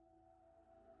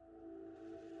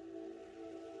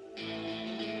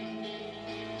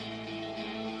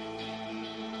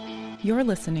You're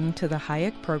listening to the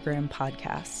Hayek Program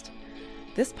podcast.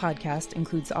 This podcast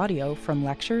includes audio from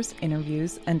lectures,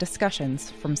 interviews, and discussions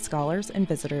from scholars and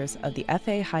visitors of the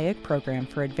F.A. Hayek Program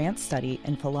for Advanced Study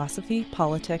in Philosophy,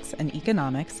 Politics, and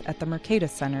Economics at the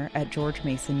Mercatus Center at George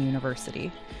Mason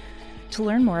University. To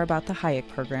learn more about the Hayek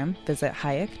Program, visit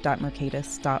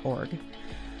hayek.mercatus.org.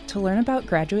 To learn about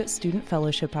graduate student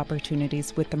fellowship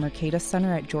opportunities with the Mercatus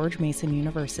Center at George Mason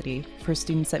University for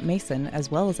students at Mason as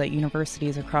well as at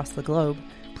universities across the globe,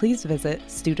 please visit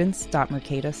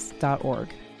students.mercatus.org.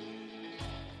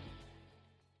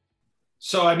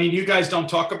 So, I mean, you guys don't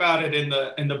talk about it in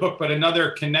the book, but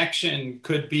another connection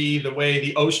could be the way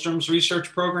the Ostrom's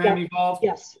research program evolved.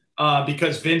 Yes.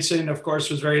 Because Vincent, of course,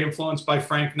 was very influenced by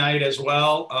Frank Knight as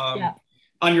well.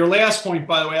 On your last point,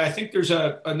 by the way, I think there's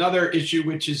another issue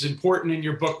which is important in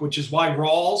your book, which is why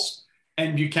Rawls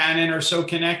and Buchanan are so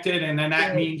connected. And then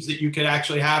that means that you could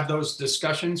actually have those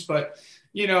discussions. But,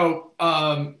 you know,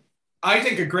 I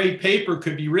think a great paper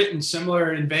could be written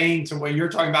similar in vein to what you're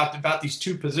talking about these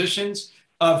two positions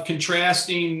of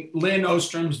contrasting Lynn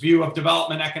Ostrom's view of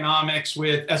development economics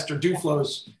with Esther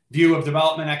Duflo's view of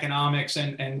development economics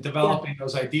and developing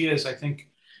those ideas, I think.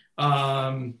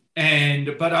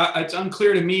 It's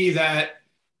unclear to me that,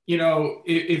 you know,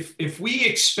 if we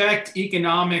expect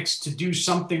economics to do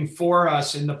something for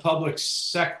us in the public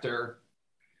sector,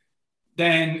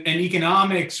 then an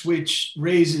economics which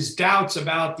raises doubts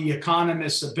about the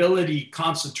economist's ability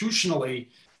constitutionally,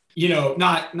 you know,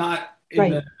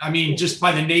 just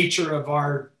by the nature of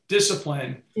our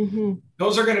discipline,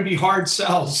 those are going to be hard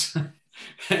sells.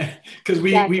 Because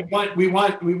we want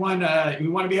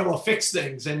to be able to fix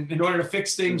things, and in order to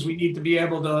fix things, we need to be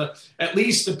able to at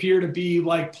least appear to be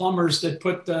like plumbers that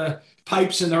put the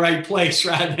pipes in the right place,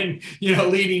 rather than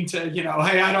leading to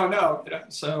hey, I don't know.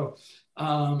 So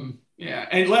and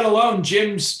let alone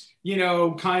Jim's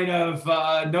kind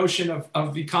of notion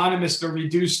of economists are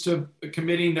reduced to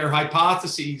committing their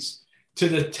hypotheses to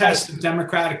the test of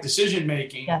democratic decision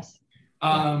making. Yes.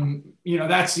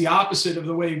 That's the opposite of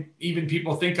the way even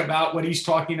people think about what he's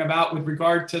talking about with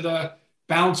regard to the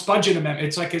balanced budget amendment.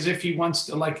 It's like as if he wants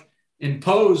to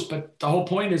impose, but the whole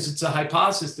point is it's a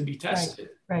hypothesis to be tested.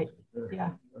 Right.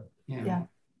 Yeah.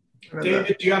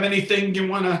 David, do you have anything you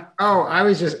want to? Oh, I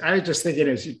was just thinking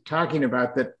as you're talking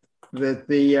about that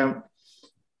the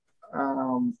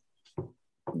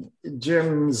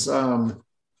Jim's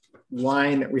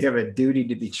line that we have a duty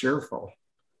to be cheerful.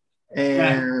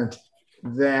 And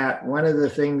that one of the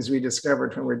things we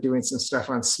discovered when we're doing some stuff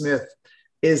on Smith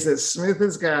is that Smith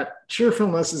has got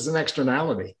cheerfulness as an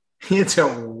externality. It's a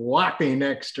whopping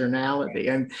externality.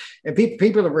 And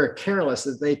people are very careless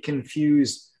that they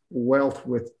confuse wealth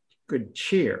with good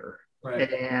cheer.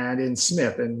 Right. And in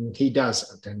Smith, and he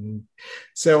doesn't. And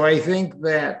so I think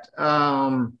that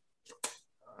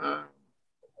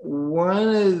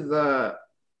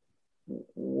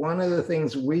one of the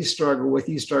things we struggle with,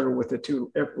 you struggle with it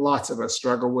too, lots of us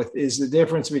struggle with, is the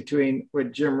difference between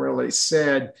what Jim really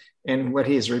said and what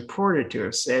he's reported to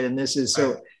have said. And this is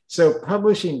so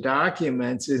publishing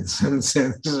documents in some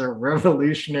sense is a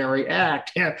revolutionary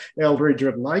act. Eldridge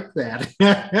would like that.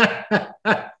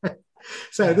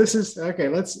 So this is, okay,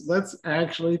 let's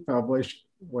actually publish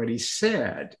what he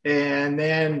said. And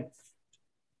then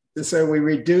so we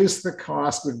reduce the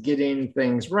cost of getting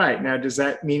things right. Now, does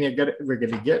that mean we're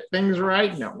going to get things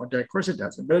right? No, of course it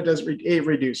doesn't. But it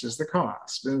reduces the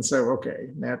cost, and so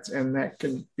that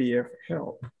can be a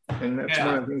help, and that's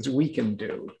one of the things we can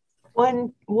do.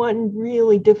 One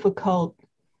really difficult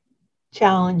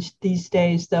challenge these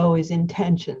days, though, is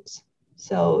intentions.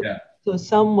 So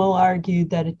some will argue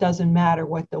that it doesn't matter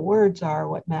what the words are.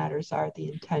 What matters are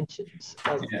the intentions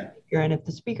of the speaker. And if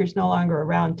the speaker's no longer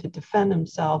around to defend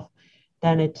himself,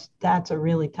 then that's a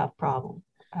really tough problem.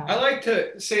 I like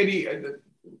to say,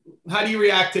 how do you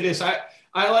react to this? I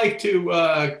like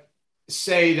to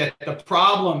say that the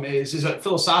problem is a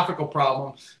philosophical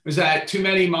problem, is that too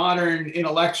many modern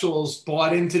intellectuals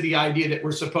bought into the idea that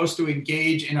we're supposed to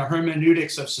engage in a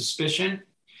hermeneutics of suspicion,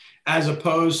 as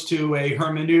opposed to a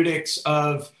hermeneutics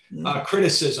of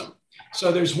criticism.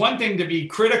 So there's one thing to be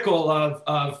critical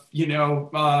of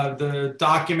the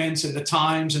documents and the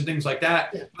times and things like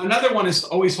that. Yeah. Another one is to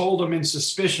always hold them in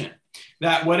suspicion,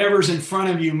 that whatever's in front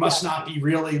of you must not be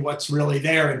really what's really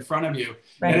there in front of you.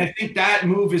 Right. And I think that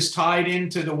move is tied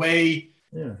into the way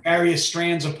various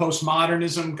strands of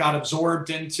postmodernism got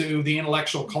absorbed into the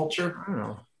intellectual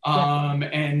culture.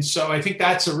 And so I think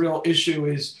that's a real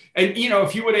issue and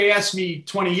if you would have asked me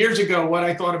 20 years ago what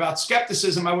I thought about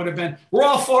skepticism, I would have been, we're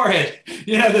all for it.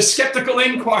 The skeptical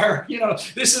inquirer,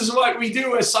 this is what we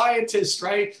do as scientists,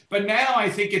 right? But now I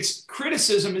think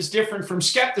criticism is different from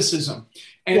skepticism,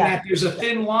 and that there's a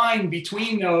thin line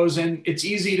between those, and it's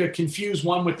easy to confuse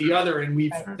one with the other. And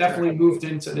we've definitely moved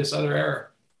into this other era.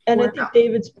 And I think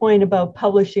David's point about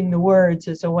publishing the words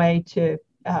is a way to,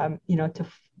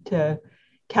 to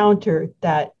counter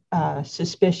that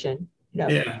suspicion.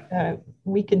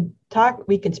 We can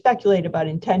speculate about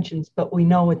intentions, but we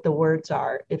know what the words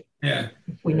are if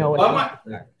we know what the words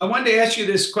are. I wanted to ask you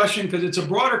this question because it's a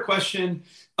broader question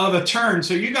of a turn.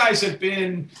 So you guys have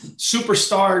been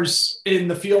superstars in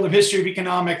the field of history of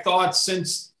economic thought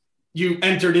since you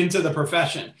entered into the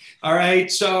profession. All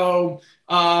right. So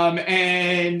young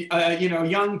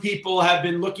people have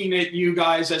been looking at you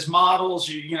guys as models.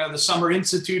 The Summer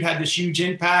Institute had this huge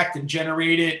impact and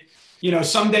generated,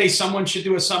 someday someone should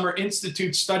do a Summer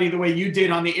Institute study the way you did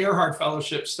on the Earhart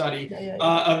Fellowship study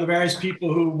of the various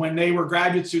people who, when they were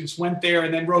graduate students, went there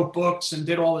and then wrote books and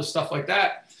did all this stuff like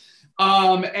that.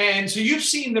 And so you've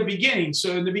seen the beginning.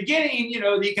 So in the beginning,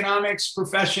 the economics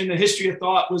profession, the history of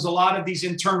thought was a lot of these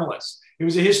internalists. It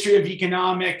was a history of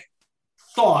economic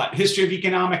thought, history of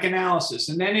economic analysis.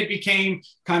 And then it became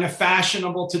kind of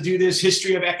fashionable to do this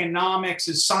history of economics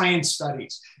as science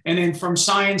studies. And then from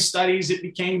science studies, it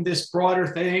became this broader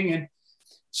thing. And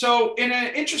so in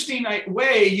an interesting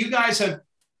way, you guys have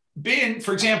been,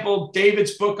 for example,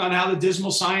 David's book on how the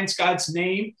dismal science got its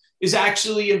name is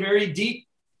actually a very deep,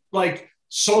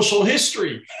 social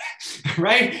history,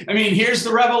 right? I mean, here's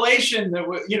the revelation that,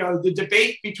 the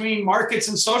debate between markets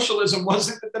and socialism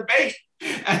wasn't the debate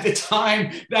at the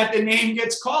time that the name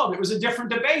gets called. It was a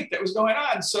different debate that was going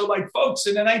on. So folks,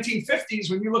 in the 1950s,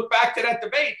 when you look back to that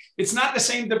debate, it's not the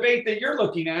same debate that you're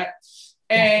looking at.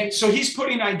 And so he's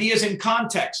putting ideas in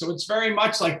context. So it's very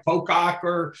much like Pocock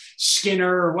or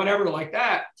Skinner or whatever like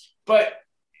that. But,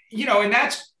 and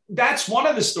that's one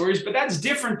of the stories, but that's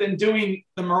different than doing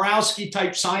the Murawski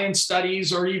type science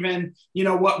studies or even,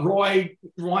 what Roy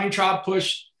Weintraub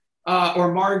pushed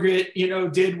or Margaret,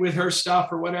 did with her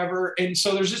stuff or whatever. And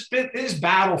so there's this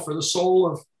battle for the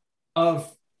soul of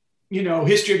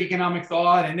history of economic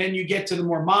thought. And then you get to the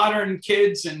more modern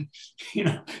kids and,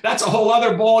 that's a whole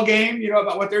other ball game,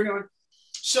 about what they're doing.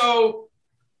 So,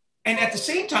 and at the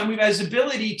same time, we've had this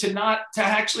ability to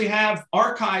actually have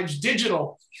archives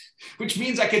digital, which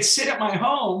means I could sit at my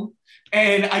home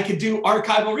and I could do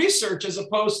archival research as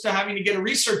opposed to having to get a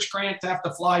research grant to have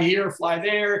to fly here, fly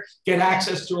there, get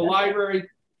access to a library.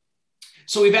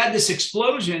 So we've had this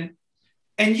explosion.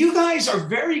 And you guys are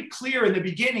very clear in the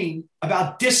beginning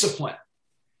about discipline,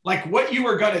 like what you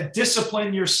are going to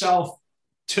discipline yourself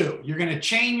to. You're going to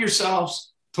chain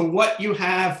yourselves to what you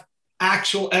have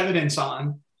actual evidence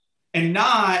on and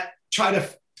not try to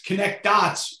connect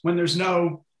dots when there's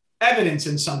no evidence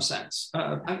in some sense.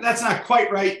 That's not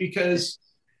quite right because,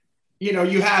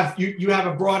 you have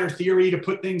a broader theory to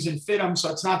put things and fit them.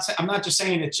 So I'm not just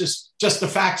saying it's just the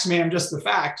facts, ma'am, just the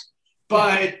facts.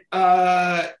 But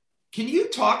can you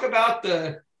talk about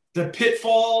the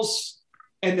pitfalls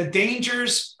and the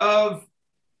dangers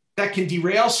that can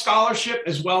derail scholarship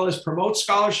as well as promote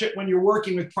scholarship when you're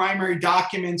working with primary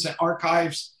documents and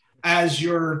archives as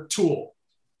your tool,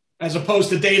 as opposed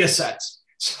to data sets?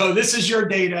 So this is your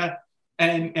data.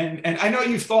 And I know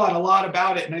you've thought a lot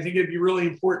about it, and I think it'd be really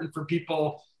important for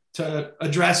people to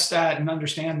address that and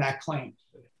understand that claim.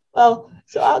 Well,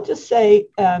 so I'll just say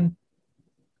there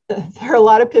are a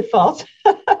lot of pitfalls.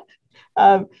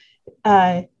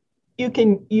 You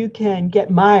can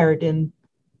get mired in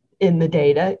the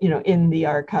data, in the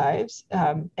archives,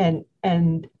 but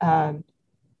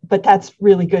that's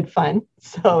really good fun.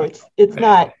 So it's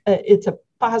not it's a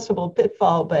possible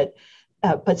pitfall, but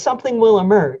something will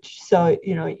emerge. So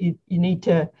you need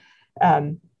to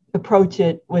approach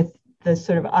it with the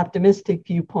sort of optimistic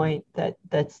viewpoint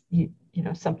that's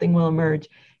something will emerge.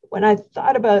 When I've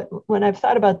thought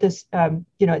about this,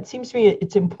 it seems to me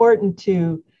it's important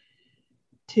to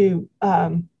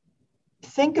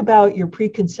think about your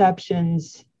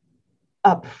preconceptions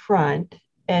up front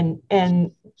and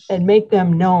make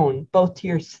them known, both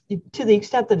to the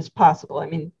extent that it's possible. I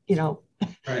mean,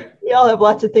 right. We all have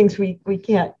lots of things we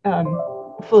can't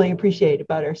fully appreciate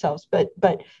about ourselves, but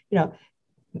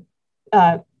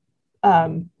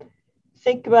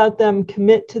think about them,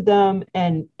 commit to them,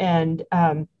 and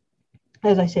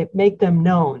as I say, make them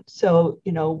known. So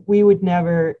we would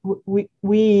never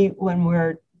when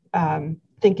we're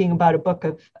thinking about a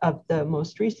book of the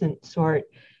most recent sort,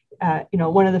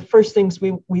 one of the first things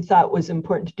we thought was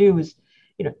important to do was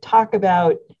talk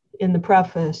about in the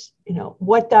preface,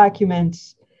 what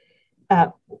documents,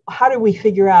 how do we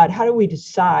figure out, how do we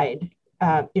decide,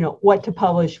 what to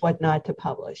publish, what not to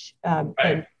publish,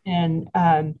 right.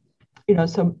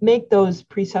 so make those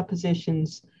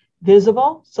presuppositions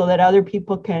visible so that other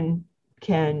people can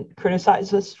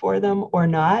criticize us for them or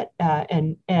not, but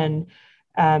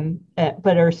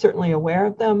are certainly aware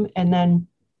of them. And then,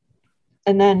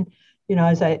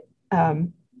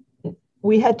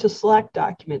 we had to select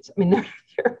documents. I mean, there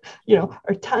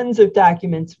are tons of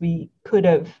documents we could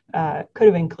have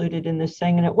included in this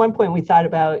thing. And at one point we thought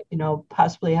about,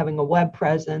 possibly having a web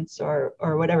presence or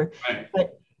whatever, right.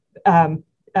 But,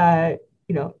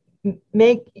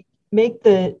 make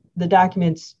the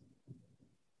documents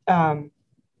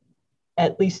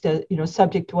at least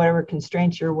subject to whatever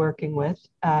constraints you're working with,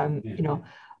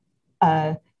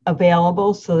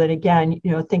 available, so that, again,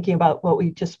 thinking about what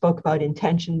we just spoke about,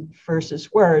 intention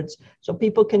versus words, so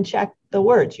people can check the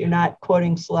words. You're not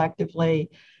quoting selectively,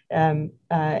 and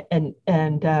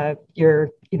you're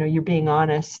being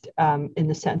honest, in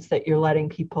the sense that you're letting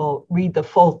people read the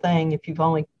full thing. If you've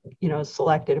only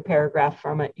selected a paragraph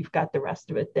from it, you've got the rest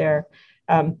of it there.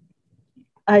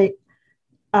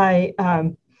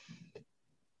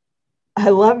 I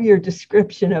love your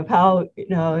description of how,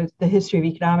 the history of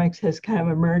economics has kind of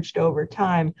emerged over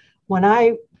time. When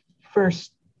I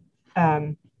first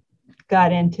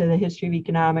got into the history of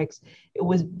economics, it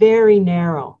was very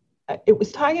narrow. It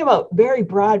was talking about very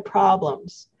broad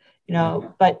problems,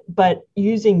 but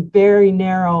using very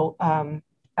narrow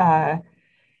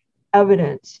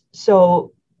evidence.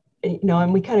 So,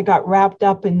 and we kind of got wrapped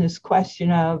up in this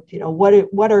question of,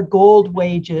 what are gold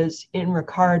wages in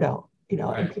Ricardo?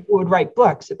 Right. And people would write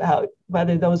books about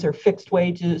whether those are fixed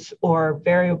wages or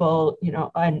variable,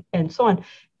 and so on,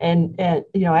 and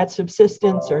at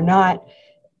subsistence or not.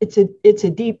 It's a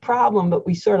deep problem, but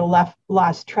we sort of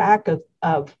lost track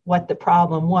of what the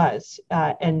problem was,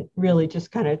 and really just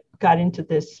kind of got into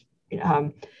this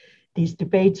these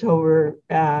debates over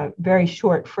very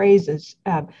short phrases.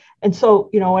 And so,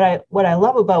 what I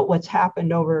love about what's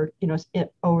happened over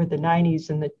over the 90s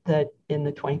and in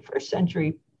the 21st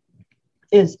century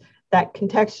is that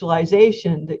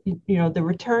contextualization, that the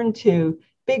return to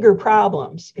bigger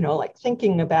problems, like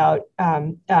thinking about,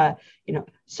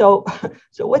 so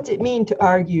what's it mean to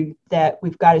argue that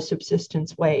we've got a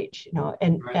subsistence wage,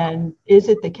 and right. And is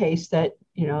it the case that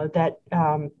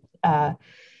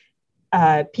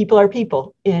people are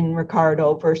people in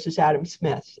Ricardo versus Adam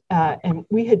Smith, and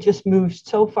we had just moved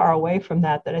so far away from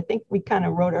that I think we kind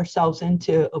of wrote ourselves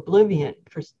into oblivion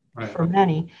for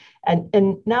many.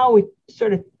 And now we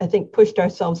sort of, I think, pushed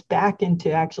ourselves back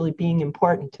into actually being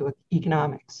important to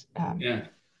economics.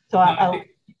 So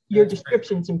your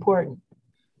description is important.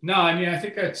 No, I mean, I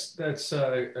think that's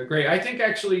great. I think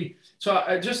actually,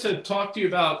 so just to talk to you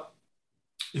about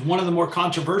one of the more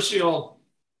controversial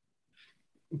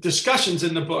discussions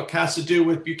in the book has to do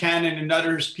with Buchanan and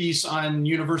Nutter's piece on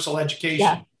universal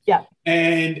education. Yeah.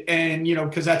 And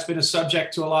because that's been a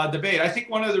subject to a lot of debate. I think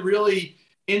one of the really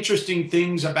interesting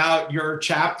things about your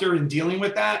chapter in dealing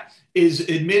with that is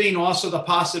admitting also the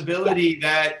possibility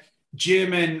that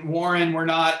Jim and Warren were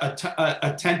not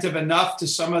attentive enough to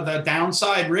some of the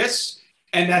downside risks,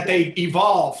 and that they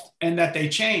evolved and that they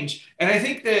changed. And I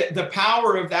think that the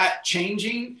power of that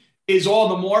changing is all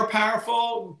the more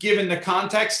powerful given the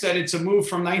context that it's a move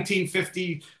from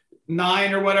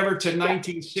 1959 or whatever to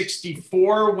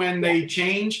 1964 when they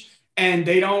change, and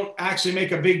they don't actually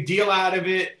make a big deal out of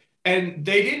it. And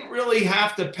they didn't really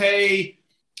have to pay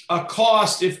a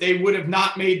cost if they would have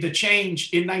not made the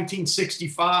change in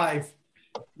 1965,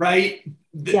 right?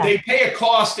 Yeah. They pay a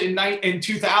cost in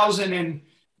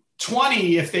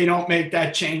 2020 if they don't make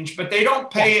that change, but they don't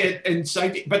pay it.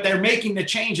 But they're making the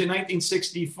change in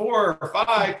 1964 or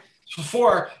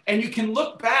 4. And you can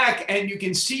look back and you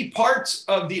can see parts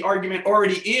of the argument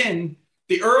already in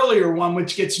the earlier one,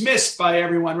 which gets missed by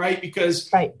everyone, right? Because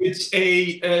it's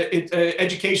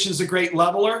education is a great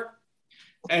leveler.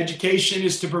 Education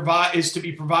is to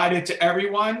be provided to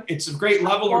everyone. It's a great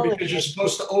leveler because you're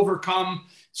supposed to overcome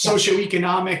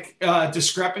socioeconomic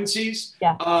discrepancies.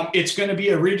 It's going to be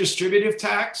a redistributive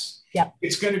tax.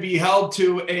 It's going to be held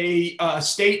to a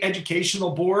state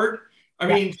educational board. I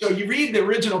mean, so you read the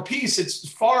original piece, it's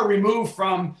far removed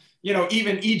from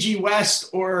even E.G.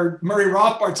 West or Murray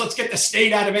Rothbard's let's get the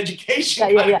state out of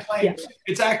education kind of claim.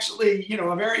 It's actually,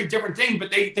 a very different thing,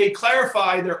 but they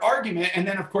clarify their argument. And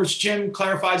then, of course, Jim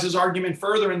clarifies his argument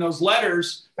further in those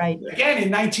letters. Again,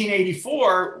 in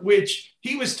 1984, which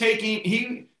he was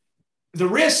taking, the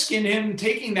risk in him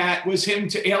taking that was him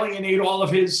to alienate all of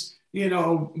his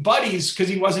buddies because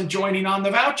he wasn't joining on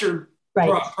the voucher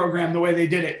program the way they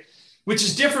did it, which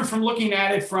is different from looking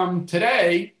at it from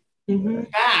today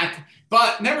back.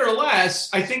 But nevertheless,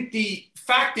 I think the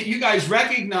fact that you guys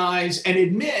recognize and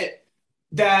admit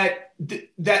that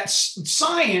that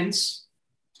science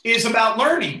is about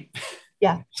learning.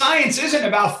 Yeah. Science isn't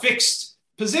about fixed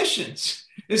positions.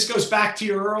 This goes back to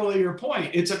your earlier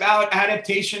point. It's about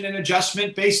adaptation and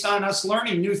adjustment based on us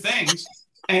learning new things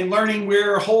and learning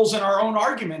where holes in our own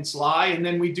arguments lie. And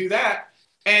then we do that.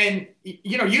 And,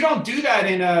 you don't do that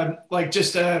in a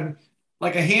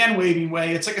hand waving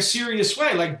way. It's like a serious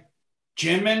way. Like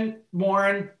Jim and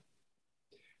Warren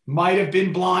might have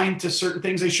been blind to certain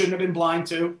things they shouldn't have been blind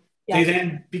to. Yeah. They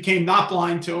then became not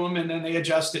blind to them, and then they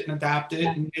adjusted and adapted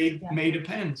and made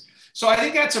amends. So I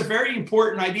think that's a very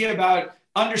important idea about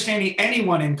understanding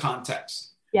anyone in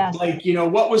context. Yes. Like,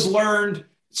 what was learned.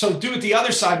 So do it the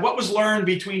other side. What was learned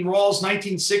between Rawls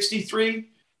 1963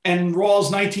 and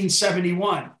Rawls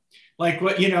 1971? Like the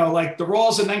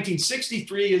Rawls of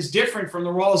 1963 is different from the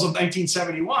Rawls of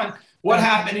 1971. What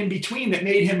happened in between that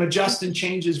made him adjust and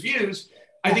change his views?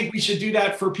 I think we should do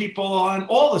that for people on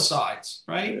all the sides,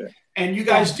 right? Yeah. And you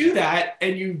guys do that,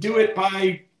 and you do it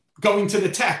by going to the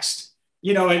text,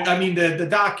 the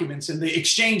documents and the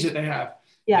exchange that they have.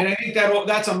 Yeah. And I think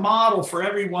that's a model for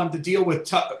everyone to deal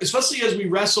with, especially as we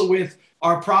wrestle with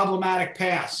our problematic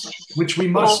past, which we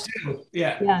must do.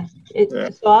 Yeah. Yeah.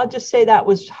 So I'll just say that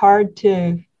was hard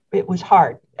to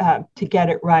get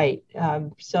it right.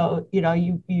 So,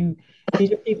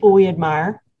 these are people we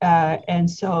admire. And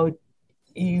so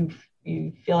you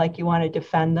feel like you want to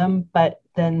defend them, but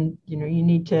then, you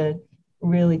need to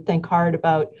really think hard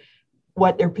about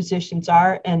what their positions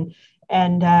are. And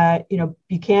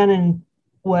Buchanan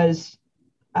was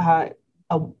a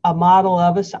model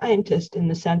of a scientist in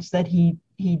the sense that he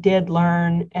did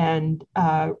learn and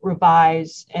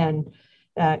revise and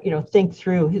think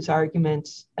through his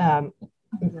arguments.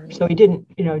 So he didn't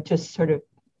just sort of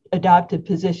adopt a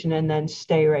position and then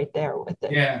stay right there with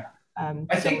it. Yeah.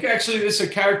 I think actually this is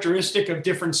a characteristic of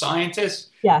different scientists,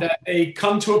 that they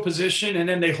come to a position and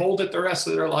then they hold it the rest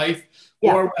of their life.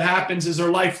 Yeah. Or what happens is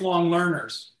they're lifelong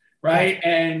learners. Right.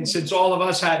 And since all of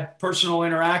us had personal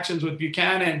interactions with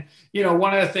Buchanan,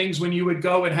 one of the things when you would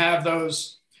go and have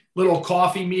those little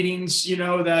coffee meetings,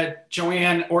 that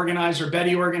Joanne organized or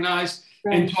Betty organized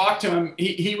and talk to him,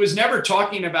 he was never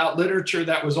talking about literature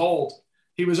that was old.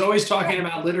 He was always talking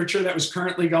about literature that was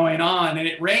currently going on. And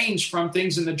it ranged from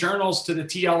things in the journals to the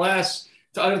TLS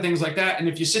to other things like that. And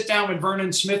if you sit down with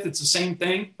Vernon Smith, it's the same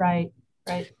thing. Right.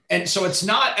 And so it's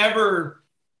not ever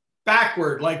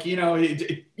backward. Like,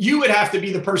 you would have to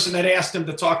be the person that asked him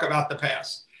to talk about the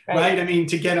past. Right. I mean,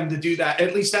 to get him to do that.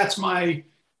 At least that's my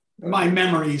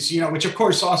memories, which of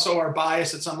course also are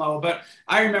biased at some level. But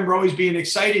I remember always being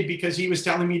excited because he was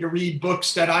telling me to read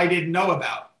books that I didn't know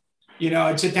about.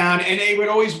 I'd sit down and they would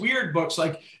always weird books.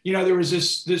 Like, there was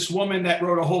this woman that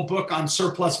wrote a whole book on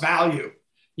surplus value,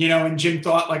 and Jim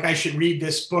thought like I should read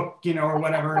this book, or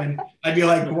whatever. And I'd be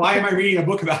like, why am I reading a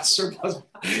book about surplus?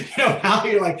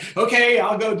 Value? Like, okay,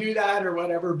 I'll go do that or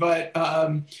whatever. But,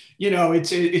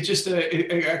 it's just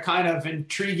a kind of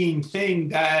intriguing thing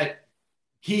that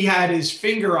he had his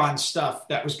finger on stuff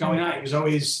that was going on. He was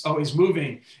always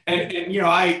moving. And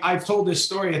I've told this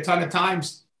story a ton of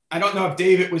times. I don't know if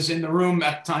David was in the room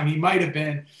at the time. He might have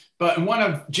been. But in one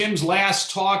of Jim's last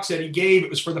talks that he gave, it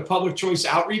was for the Public Choice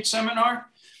Outreach Seminar.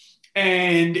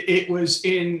 And they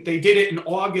did it in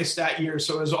August that year.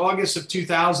 So it was August of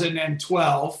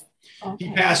 2012. Okay.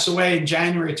 He passed away in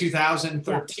January of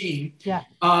 2013. Yeah.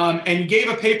 And he gave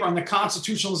a paper on the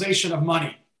constitutionalization of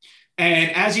money.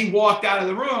 And as he walked out of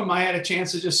the room, I had a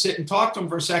chance to just sit and talk to him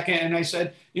for a second. And I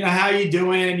said, how you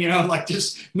doing? Like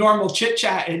just normal chit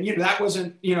chat. And, that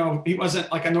wasn't, he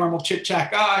wasn't like a normal chit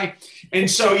chat guy. And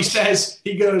so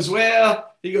he goes,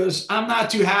 I'm not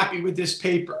too happy with this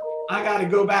paper. I got to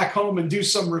go back home and do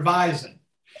some revising.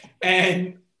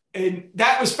 And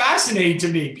that was fascinating to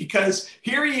me because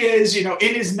here he is, in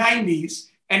his 90s.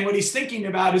 And what he's thinking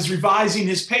about is revising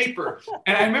his paper.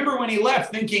 And I remember when he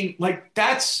left thinking like,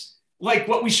 that's like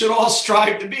what we should all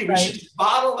strive to be. We should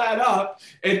bottle that up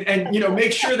and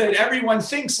make sure that everyone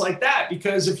thinks like that.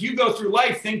 Because if you go through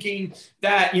life thinking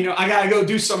that, I got to go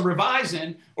do some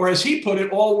revising, or as he put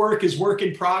it, all work is work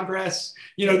in progress,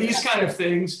 these kind of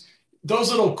things, those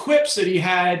little quips that he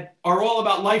had are all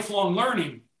about lifelong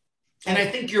learning. And I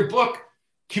think your book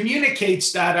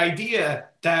communicates that idea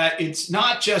that it's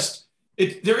not just,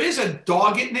 there is a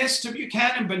doggedness to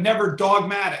Buchanan, but never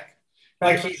dogmatic.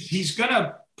 Like he's going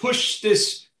to push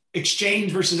this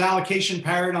exchange versus allocation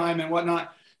paradigm and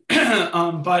whatnot.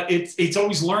 but it's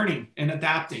always learning and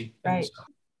adapting. Right.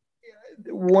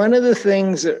 One of the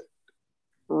things that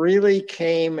really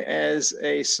came as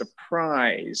a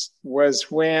surprise was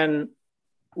when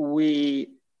we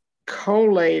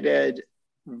collated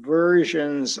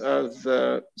versions of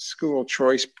the school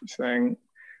choice thing.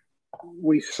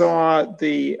 We saw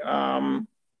the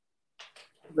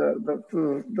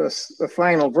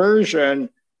final version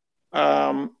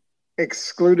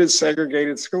excluded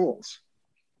segregated schools.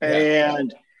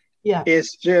 And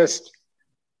it's just,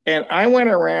 and I went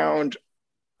around,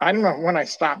 I don't know when I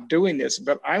stopped doing this,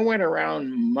 but I went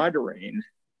around muttering,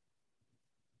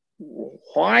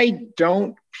 why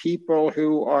don't people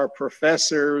who are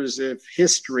professors of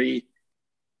history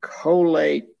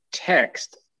collate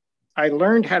text? I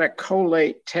learned how to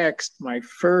collate text my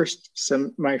first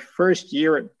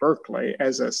year at Berkeley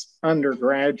as an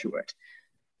undergraduate.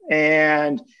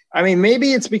 And I mean,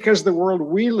 maybe it's because the world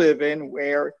we live in,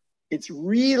 where it's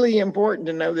really important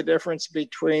to know the difference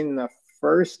between the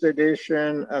first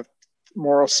edition of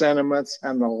Moral Sentiments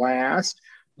and the last,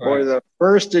 or the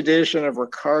first edition of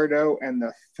Ricardo and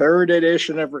the third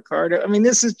edition of Ricardo. I mean,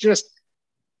 this is just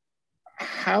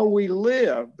how we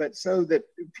live, but so that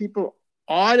people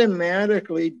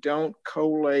automatically don't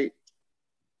collate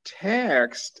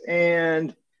text,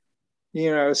 and, you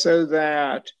know, so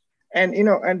that, and, you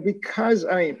know, and because,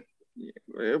 we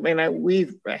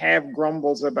have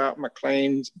grumbles about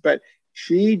McLean's, but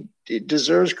she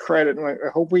deserves credit. And I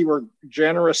hope we were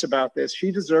generous about this. She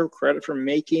deserved credit for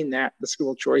making that the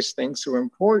school choice thing so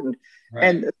important.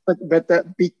 And but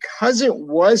that, because it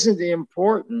wasn't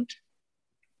important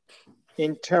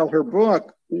until her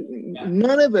book,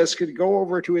 none of us could go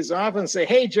over to his office and say,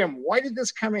 "Hey, Jim, why did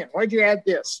this come in? Why did you add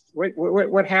this?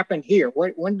 What happened here?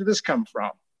 When did this come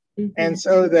from?" And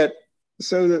so that,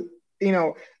 you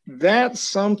know, that's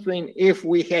something, if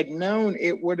we had known,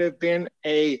 it would have been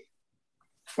a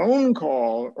phone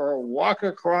call or a walk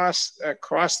across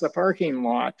the parking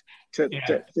lot to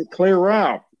clear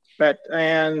up. But,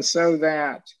 and so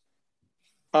that,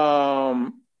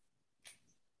 and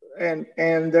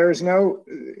there's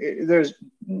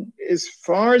as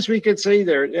far as we could see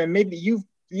there, and maybe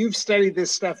you've studied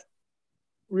this stuff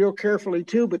real carefully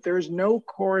too, but there's no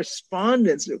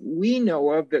correspondence that we know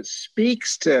of that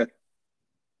speaks to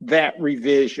that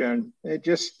revision. It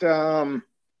just, and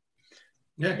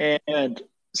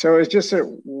so it's just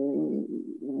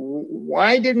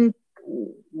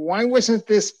why wasn't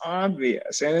this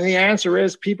obvious? And the answer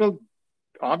is people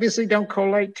obviously don't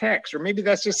collate text, or maybe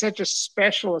that's just such a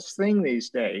specialist thing these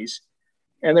days,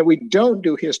 and that we don't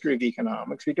do history of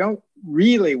economics. We don't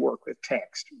really work with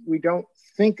text. We don't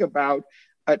think about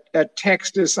a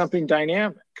text as something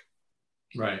dynamic.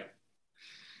 Right.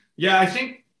 Yeah, I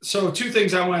think so. Two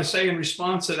things I want to say in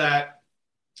response to that.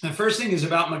 The first thing is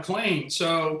about McLean.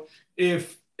 So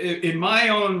if in my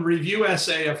own review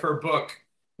essay of her book,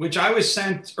 which I was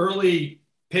sent early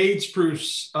page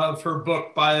proofs of her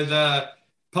book by the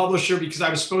publisher because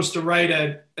I was supposed to write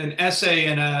an essay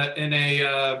in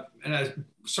a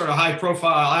sort of high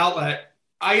profile outlet,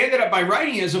 I ended up by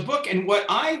writing it as a book. And what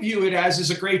I view it as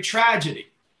is a great tragedy,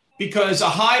 because a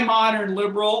high modern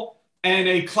liberal and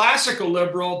a classical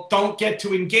liberal don't get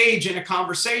to engage in a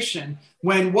conversation,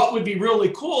 when what would be really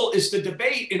cool is to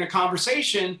debate in a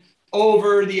conversation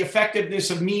over the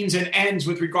effectiveness of means and ends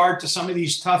with regard to some of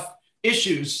these tough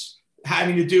issues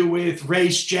having to do with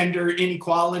race, gender,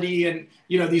 inequality, and,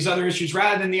 you know, these other issues,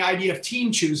 rather than the idea of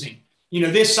team choosing. You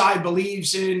know, this side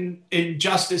believes in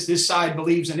justice, this side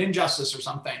believes in injustice or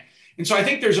something. And so I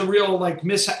think there's a real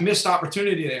missed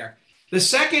opportunity there. The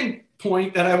second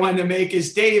point that I wanted to make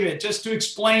is, David, just to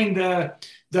explain the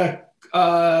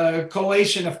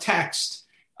collation of text.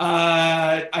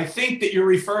 I think that you're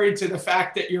referring to the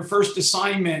fact that your first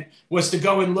assignment was to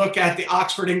go and look at the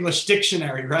Oxford English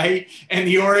Dictionary, right? And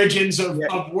the origins of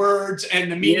words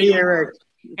and the meaning of words.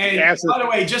 And by the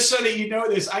way, just so that you know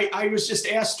this, I was just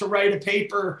asked to write a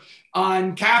paper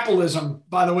on capitalism,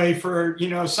 by the way, for, you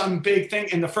know, some big thing.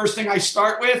 And the first thing I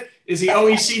start with is the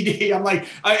OECD. I'm like,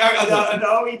 the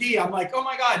OED. I'm like, oh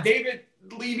my God, David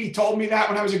Levy told me that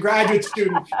when I was a graduate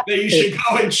student, that you should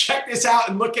go and check this out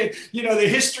and look at, you know, the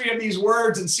history of these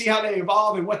words and see how they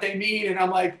evolve and what they mean. And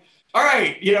I'm like, all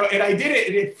right, you know, and I did it,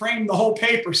 and it framed the whole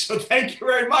paper. So thank you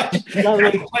very much. And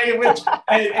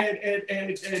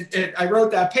I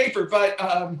wrote that paper. But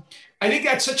I think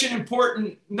that's such an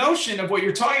important notion of what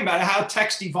you're talking about, how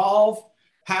text evolve,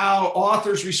 how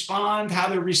authors respond, how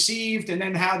they're received, and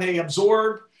then how they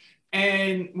absorb.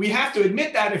 And we have to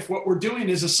admit that if what we're doing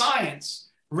is a science,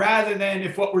 rather than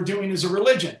if what we're doing is a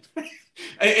religion.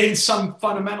 in some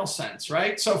fundamental sense,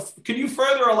 right? So can you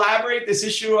further elaborate this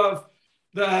issue of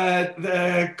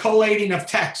the collating of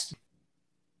text?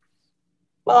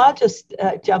 Well, I'll just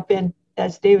jump in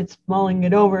as David's mulling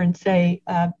it over and say,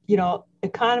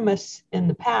 economists in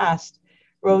the past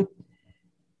wrote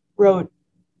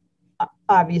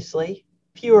obviously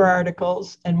fewer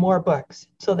articles and more books.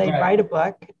 So they'd write a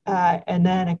book, and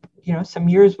then some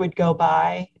years would go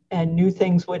by and new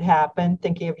things would happen.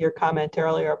 Thinking of your comment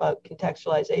earlier about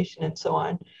contextualization and so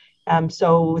on.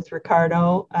 So with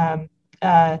Ricardo,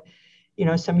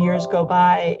 some years go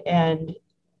by and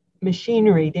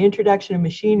machinery, the introduction of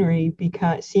machinery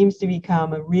seems to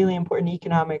become a really important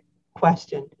economic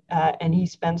question. And he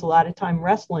spends a lot of time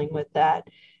wrestling with that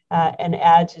and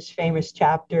adds his famous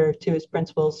chapter to his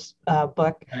principal's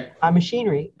book on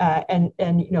machinery. And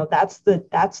that's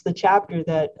the chapter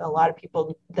that a lot of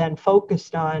people then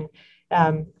focused on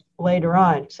later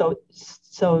on. So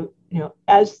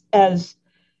as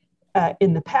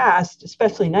in the past,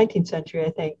 especially 19th century, I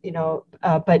think,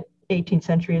 but 18th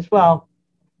century as well,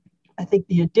 I think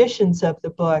the editions of the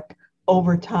book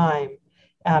over time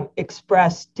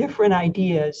express different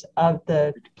ideas of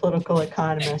the political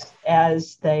economists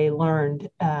as they learned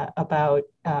about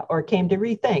or came to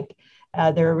rethink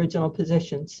their original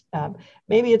positions.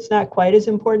 Maybe it's not quite as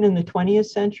important in the 20th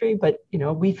century, but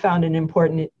we found an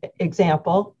important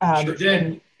example. Sure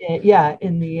did.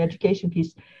 In the education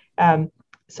piece.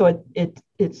 So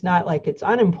it's not like it's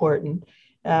unimportant,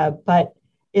 but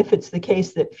if it's the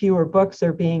case that fewer books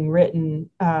are being written,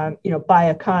 by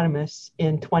economists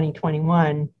in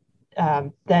 2021,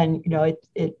 then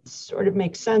it sort of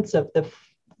makes sense of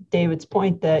David's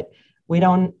point that we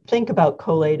don't think about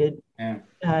collated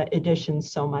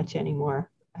editions so much anymore.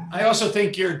 I also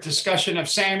think your discussion of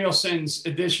Samuelson's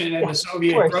edition and the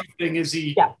Soviet growth thing is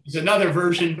another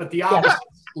version, but the opposite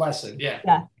lesson.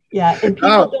 Yeah, and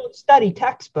people don't study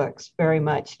textbooks very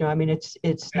much.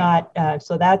 It's not.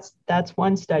 So that's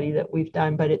one study that we've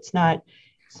done, but it's not.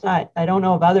 I don't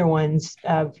know of other ones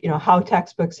of how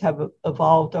textbooks have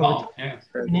evolved over time.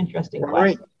 An interesting question.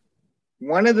 Right.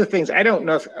 One of the things I don't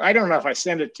know if I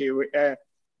sent it to you,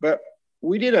 but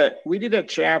we did a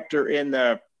chapter in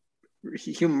the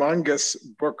humongous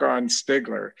book on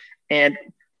Stigler, and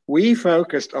we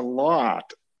focused a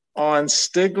lot on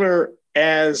Stigler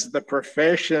as the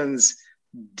profession's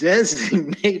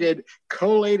designated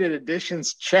collated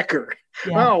editions checker.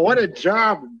 Oh, what a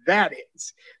job that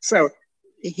is. So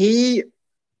he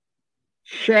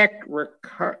checked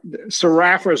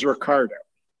Sarafra's Ricardo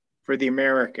for the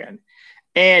American.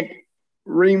 And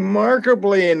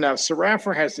remarkably enough,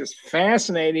 Sarafra has this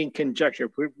fascinating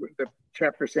conjecture, the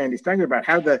chapter Sandy's talking about,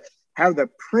 how the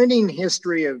printing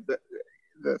history of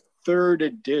the third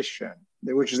edition,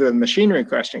 which is the machinery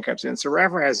question, comes in.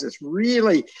 Sarafra has this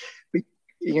really,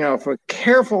 for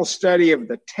careful study of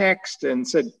the text and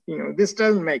said, this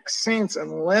doesn't make sense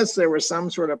unless there was some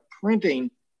sort of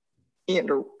printing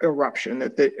interruption,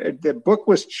 that the book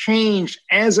was changed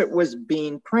as it was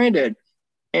being printed.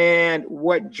 And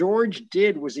what George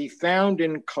did was he found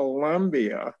in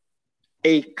Columbia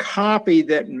a copy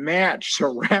that matched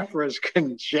Sarafra's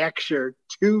conjecture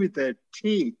to the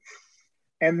T.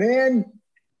 And then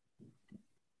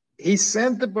he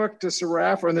sent the book to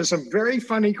Sarafra, and there's some very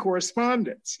funny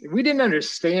correspondence. We didn't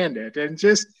understand it, and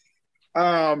just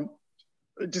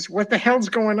what the hell's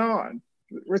going on?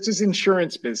 What's this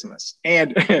insurance business?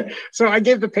 And so I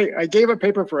gave a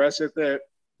paper for us at a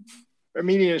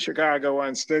meeting in Chicago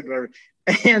on Stigler,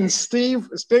 and Steve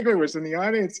Stigler was in the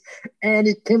audience, and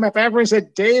he came up after and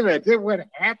said, "David, what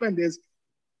happened is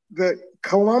the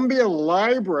Columbia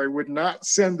Library would not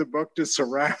send the book to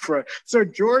Sarafra, so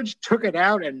George took it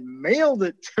out and mailed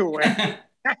it to him."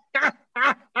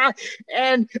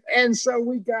 and so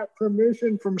we got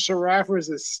permission from Sarafra's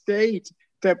estate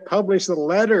to publish the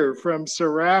letter from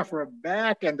Sarafra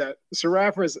back, and the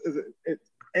Sarafra's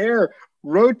heir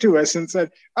wrote to us and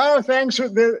said, "Oh, thanks for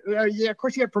the of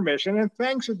course you have permission, and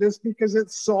thanks for this because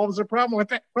it solves a problem."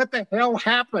 What the hell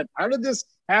happened? How did this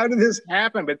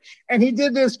happen? And he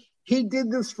did this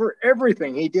for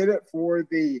everything. He did it for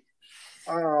the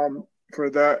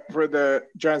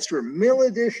John Stuart Mill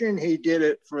edition. He did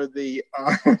it for the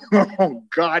oh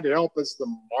God help us, the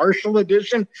Marshall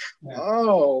edition. Yeah.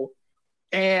 Oh,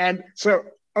 and so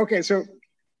okay.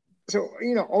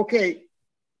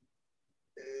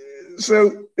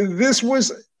 So this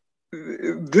was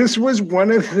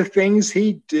one of the things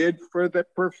he did for the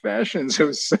profession.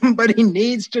 So somebody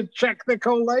needs to check the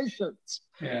collations.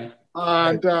 Yeah.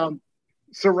 And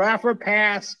Sarafra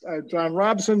passed, John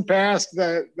Robson passed,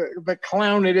 the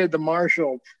clown who did the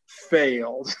Marshall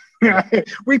failed.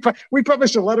 we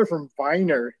published a letter from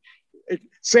Viner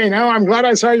saying, "Oh, I'm glad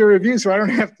I saw your review, so I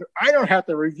don't have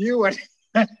to review it."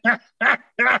 And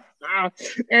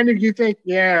if you think,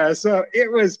 yeah, so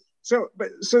it was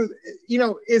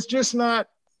it's just not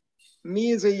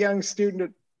me as a young student at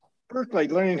Berkeley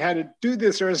learning how to do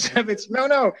this or stuff. It's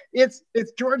George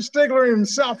Stigler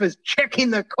himself is checking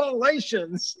the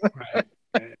collations.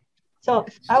 Right. So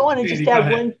I want to just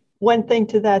add one thing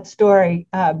to that story,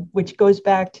 which goes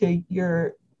back to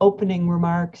your opening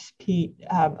remarks, Pete,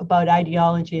 about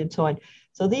ideology and so on.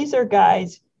 So these are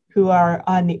guys who are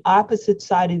on the opposite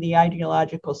side of the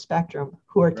ideological spectrum,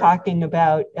 who are talking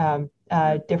about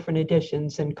different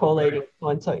editions and collating.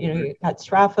 And so, you got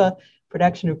Straffa,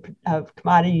 production of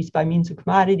commodities by means of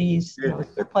commodities,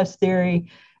 surplus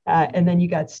theory. And then you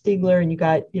got Stigler, and you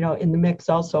got, in the mix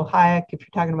also Hayek, if you're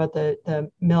talking about the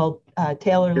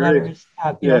Mill-Taylor letters,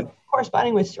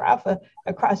 corresponding with Straffa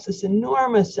across this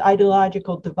enormous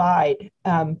ideological divide.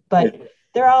 But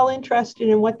they're all interested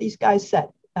in what these guys said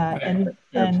and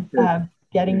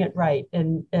getting it right.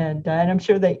 And I'm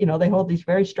sure that, they hold these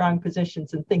very strong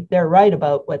positions and think they're right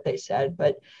about what they said,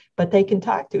 but they can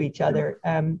talk to each other.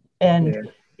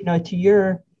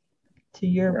 To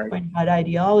your point about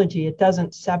ideology, it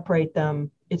doesn't separate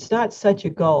them. It's not such a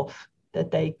gulf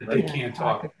that they can't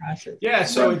talk across it. Yeah.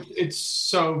 So it's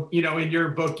so, in your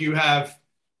book, you have,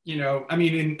 in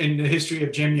the history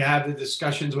of Jim, you have the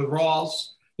discussions with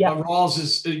Rawls. Yeah. Rawls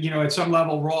is, at some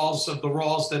level, the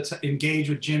Rawls that's engaged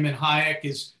with Jim and Hayek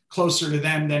is closer to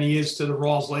them than he is to the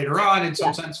Rawls later on in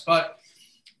some sense. But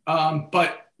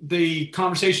the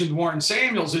conversation with Warren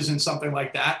Samuels isn't something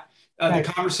like that. The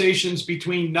conversations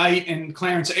between Knight and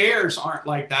Clarence Ayres aren't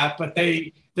like that, but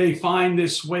they find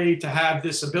this way to have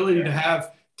this ability to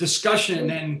have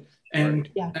discussion and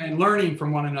learning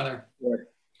from one another. Right.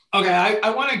 Okay,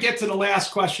 I want to get to the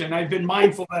last question. I've been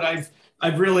mindful that I've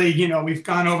really, we've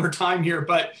gone over time here,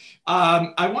 but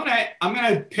I'm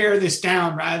going to pare this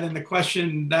down rather than the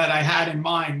question that I had in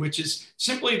mind, which is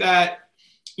simply that,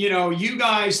 you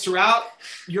guys throughout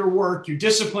your work, you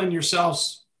discipline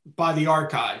yourselves by the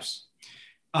archives.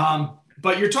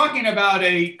 But you're talking about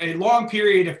a long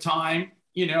period of time,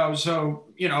 more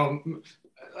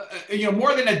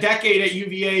than a decade at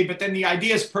UVA, but then the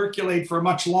ideas percolate for a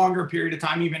much longer period of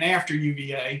time, even after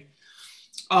UVA.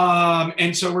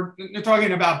 And so we're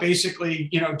talking about basically,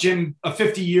 Jim, a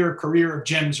 50-year career of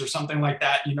Jim's or something like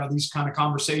that, these kind of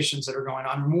conversations that are going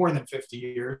on, more than 50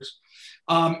 years.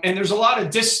 And there's a lot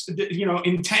of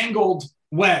entangled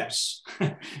webs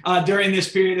during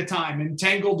this period of time,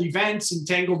 entangled events,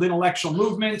 entangled intellectual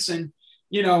movements. And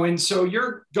so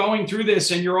you're going through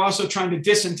this and you're also trying to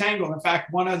disentangle. In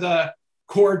fact, one of the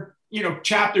core,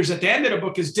 chapters at the end of the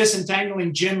book is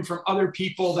disentangling Jim from other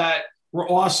people that were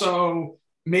also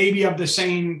maybe of the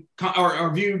same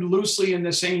or viewed loosely in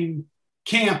the same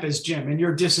camp as Jim, and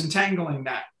you're disentangling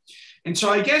that. And so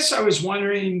I guess I was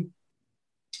wondering,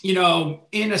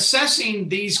 in assessing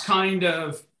these kind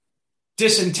of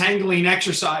disentangling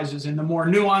exercises in the more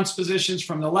nuanced positions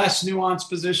from the less nuanced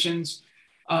positions,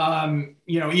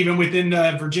 even within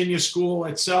the Virginia school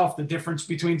itself, the difference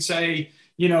between, say,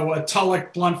 a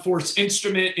Tulloch blunt force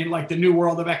instrument in like the New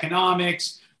World of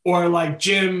Economics, or like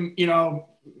Jim,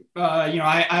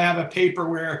 I have a paper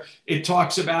where it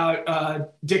talks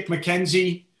about Dick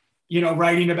McKenzie,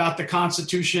 writing about the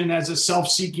Constitution as a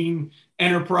self-seeking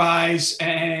enterprise.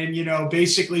 And,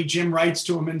 basically Jim writes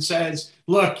to him and says,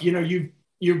 look, you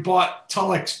bought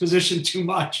Tulloch's position too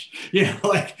much,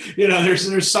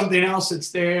 there's something else that's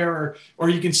there, or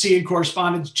you can see in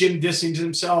correspondence, Jim distancing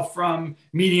himself from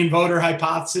median voter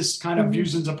hypothesis, kind of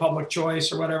views into public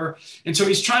choice or whatever. And so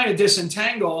he's trying to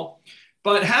disentangle,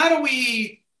 but how do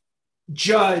we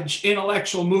judge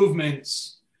intellectual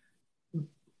movements?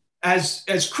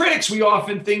 As critics, we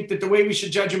often think that the way we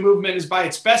should judge a movement is by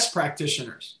its best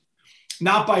practitioners,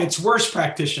 not by its worst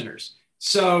practitioners.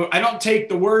 So I don't take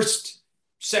the worst,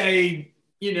 say,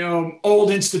 old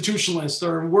institutionalists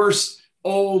or worst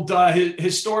old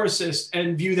historicists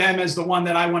and view them as the one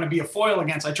that I want to be a foil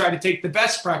against. I try to take the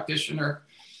best practitioner.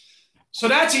 So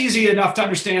that's easy enough to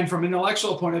understand from an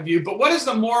intellectual point of view. But what is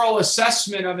the moral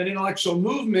assessment of an intellectual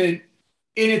movement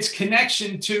in its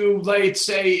connection to, let's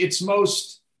say, its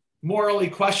most morally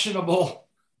questionable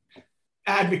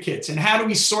advocates? And how do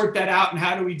we sort that out, and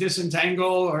how do we disentangle,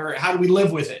 or how do we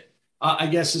live with it, I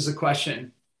guess is the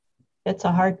question. It's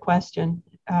a hard question.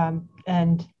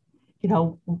 And,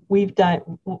 we've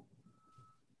done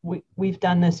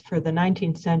this for the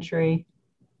 19th century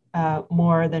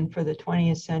more than for the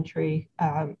 20th century,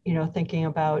 thinking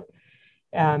about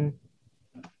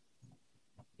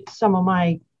some of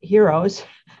my heroes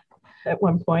at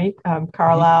one point,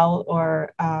 Carlyle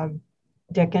or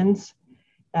Dickens.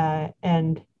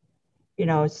 And,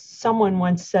 someone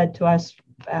once said to us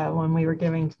when we were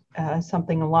giving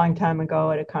something a long time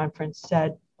ago at a conference,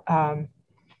 said,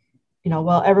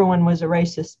 well, everyone was a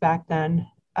racist back then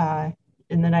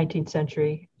in the 19th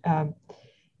century.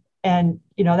 And,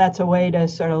 that's a way to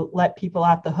sort of let people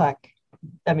off the hook.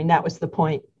 I mean, that was the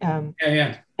point.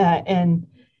 Yeah. And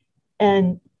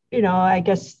I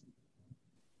guess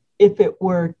if it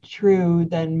were true,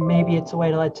 then maybe it's a way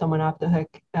to let someone off the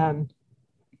hook.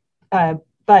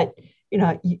 But,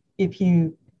 if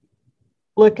you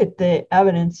look at the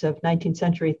evidence of 19th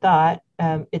century thought,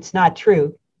 it's not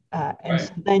true. And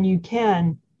so then you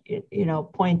can,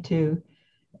 point to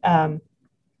a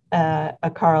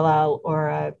Carlyle or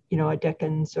a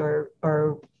Dickens or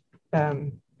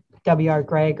W.R.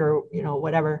 Gregg or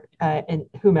whatever and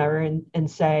whomever and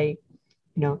say,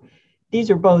 these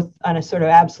are both on a sort of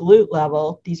absolute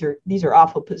level. These are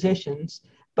awful positions,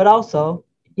 but also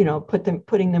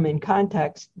putting them in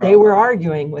context. They were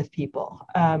arguing with people,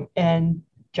 and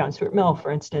John Stuart Mill,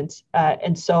 for instance,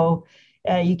 and so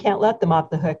you can't let them off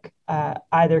the hook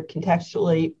either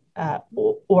contextually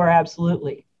or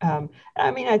absolutely.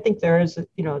 I think there is,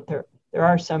 there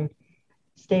are some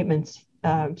statements,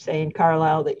 say in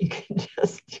Carlyle, that you can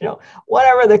just,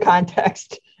 whatever the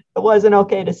context, it wasn't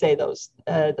okay to say those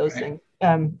things.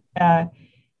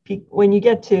 When you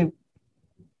get to,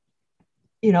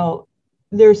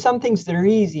 there's some things that are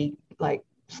easy, like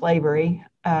slavery,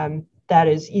 that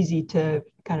is easy to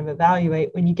kind of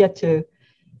evaluate. When you get to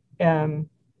 20th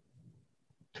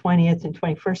and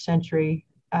 21st century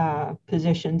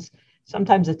positions,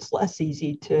 sometimes it's less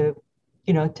easy to,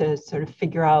 to sort of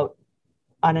figure out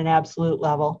on an absolute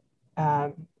level,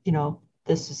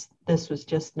 this was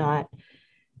just not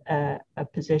a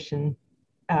position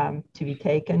to be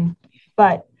taken.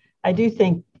 But I do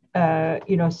think,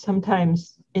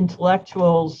 sometimes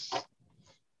intellectuals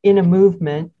in a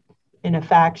movement, in a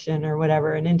faction or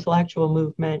whatever, an intellectual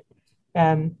movement,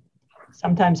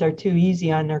 sometimes are too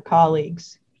easy on their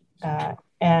colleagues.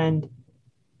 And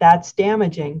that's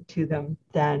damaging to them.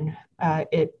 Then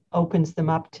it opens them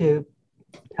up to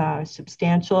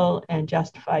substantial and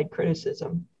justified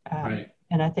criticism.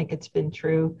 And I think it's been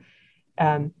true,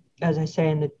 as I say,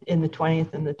 in the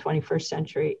 20th and the 21st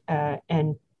century.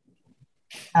 And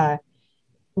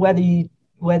whether you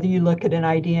look at an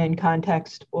idea in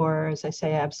context or, as I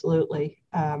say, absolutely,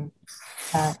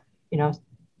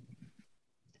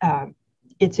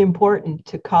 it's important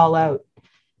to call out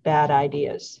bad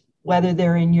ideas, whether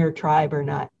they're in your tribe or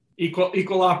not.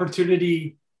 Equal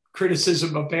opportunity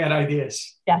criticism of bad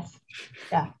ideas. Yes.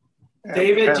 Yeah.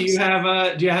 David, do you have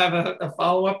a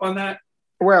follow-up on that?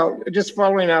 Well, just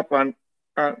following up on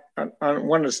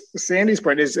one of Sandy's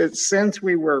point is that since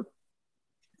we were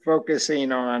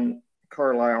focusing on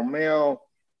Carlyle Mill,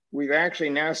 we've actually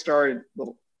now started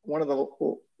one of the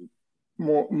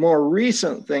more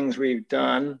recent things we've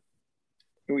done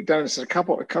this a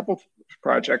couple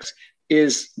projects,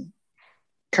 is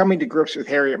coming to grips with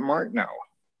Harriet Martineau,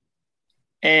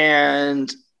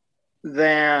 and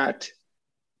that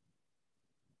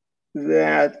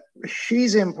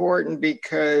she's important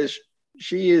because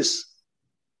she is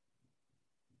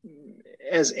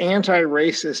as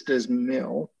anti-racist as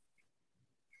Mill,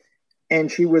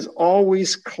 and she was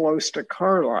always close to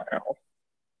Carlyle.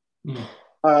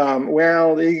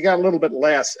 Well, he got a little bit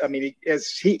less. I mean,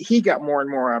 as he got more and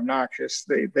more obnoxious,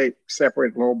 they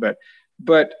separated a little bit.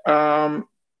 But the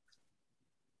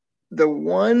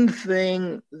one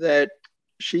thing that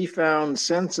she found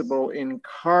sensible in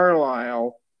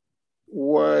Carlyle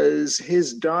was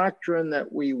his doctrine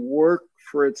that we work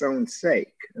for its own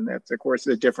sake, and that's of course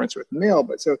the difference with Mill.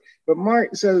 But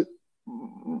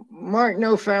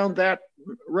Martineau found that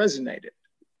resonated.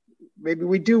 Maybe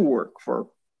we do work for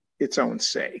its own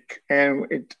sake,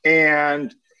 and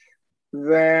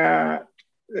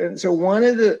so one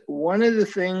of the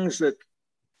things that,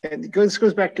 and this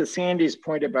goes back to Sandy's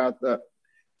point about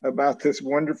this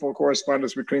wonderful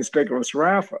correspondence between Stigler and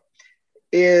Sraffa,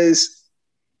 is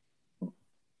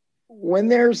when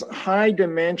there's high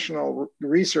dimensional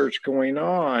research going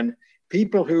on,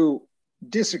 people who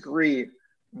disagree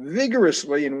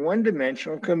vigorously in one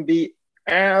dimension can be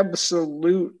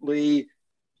absolutely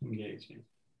engaging,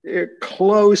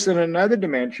 close in another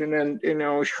dimension. And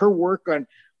her work on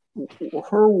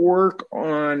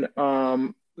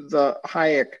the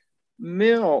Hayek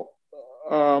Mill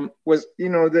was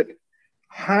that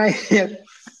Hayek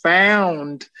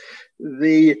found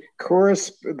the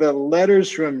letters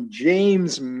from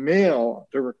James Mill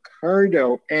to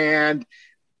Ricardo, and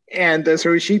And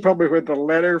so she probably read the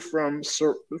letter from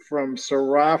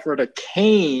Sraffa to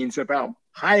Keynes about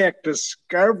Hayek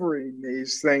discovering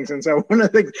these things. And so one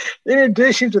of the things, in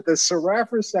addition to the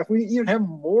Sraffa stuff, we even have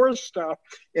more stuff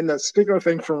in the sticker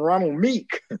thing from Ronald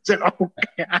Meek. And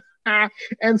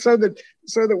so that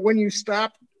when you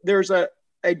stop, there's a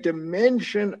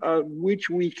dimension of which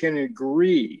we can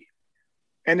agree.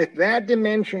 And if that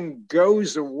dimension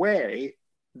goes away,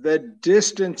 the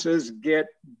distances get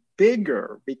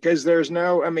bigger, because there's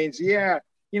no, Sraffa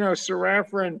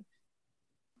and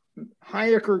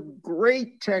Hayek are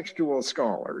great textual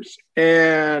scholars,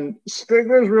 and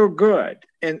Stigler's real good.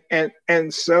 And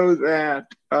so that,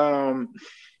 so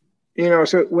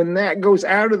when that goes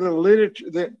out of the literature,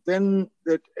 then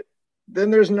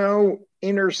there's no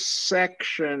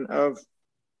intersection of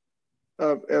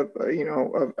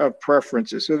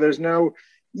preferences. So there's no,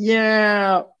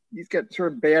 you've got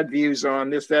sort of bad views on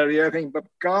this, that, or the other thing, but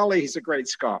golly, he's a great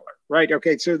scholar, right?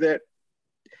 Okay, so that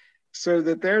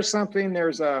there's something,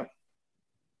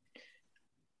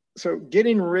 so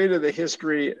getting rid of the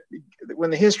history,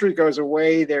 when the history goes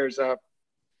away, there's a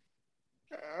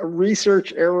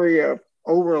research area of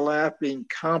overlapping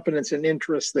competence and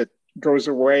interest that goes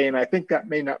away, and I think that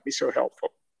may not be so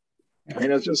helpful.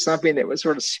 And it's just something that was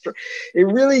sort of,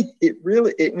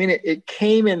 it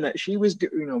came in that she was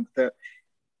doing,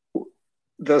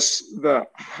 the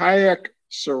Hayek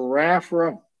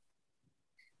Sraffa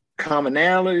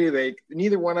commonality.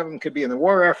 Neither one of them could be in the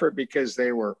war effort because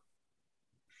they were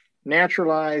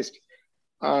naturalized,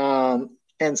 and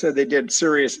so they did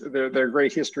their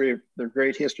great history of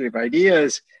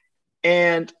ideas,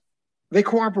 and they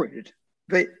cooperated.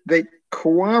 They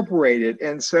cooperated,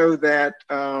 and so that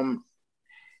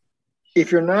if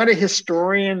you're not a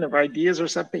historian of ideas or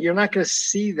something, you're not going to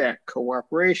see that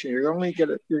cooperation. You're going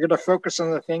to focus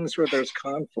on the things where there's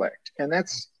conflict, and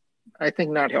that's, I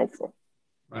think, not helpful.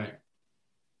 Right.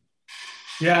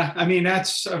 Yeah, I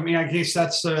guess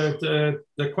that's the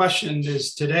question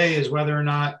is today is whether or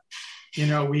not,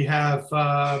 we have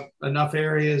enough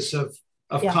areas of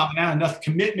commonality, enough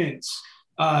commitments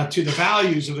to the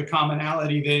values of the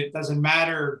commonality that it doesn't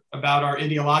matter about our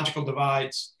ideological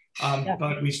divides.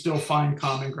 But we still find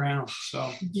common ground. So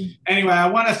anyway, I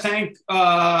want to thank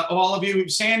all of you.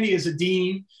 Sandy is a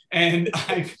dean, and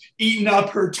I've eaten up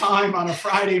her time on a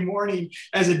Friday morning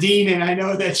as a dean, and I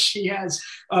know that she has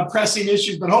pressing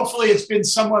issues, but hopefully it's been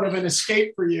somewhat of an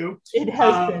escape for you. It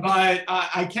has been. But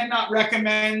I cannot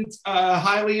recommend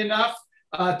highly enough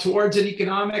Towards an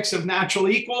Economics of Natural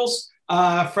Equals,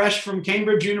 fresh from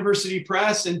Cambridge University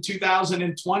Press in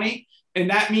 2020. And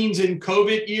that means in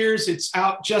COVID years, it's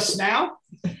out just now.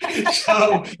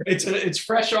 So it's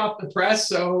fresh off the press.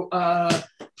 So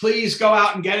please go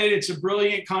out and get it. It's a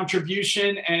brilliant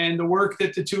contribution. And the work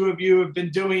that the two of you have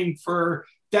been doing for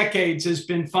decades has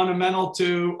been fundamental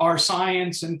to our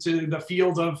science and to the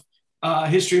field of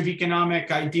history of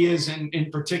economic ideas in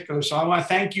particular. So I want to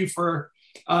thank you for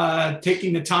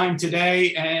taking the time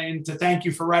today, and to thank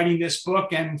you for writing this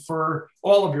book and for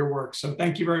all of your work. So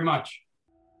thank you very much.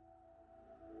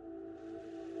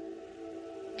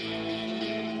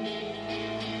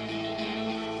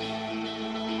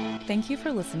 Thank you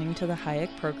for listening to the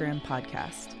Hayek Program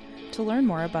podcast. To learn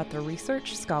more about the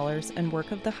research, scholars, and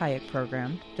work of the Hayek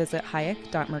Program, visit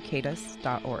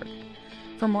hayek.mercatus.org.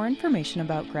 For more information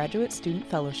about graduate student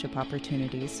fellowship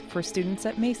opportunities for students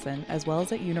at Mason as well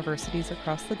as at universities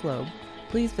across the globe,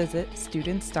 please visit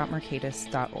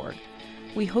students.mercatus.org.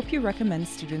 We hope you recommend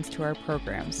students to our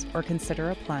programs or consider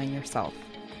applying yourself.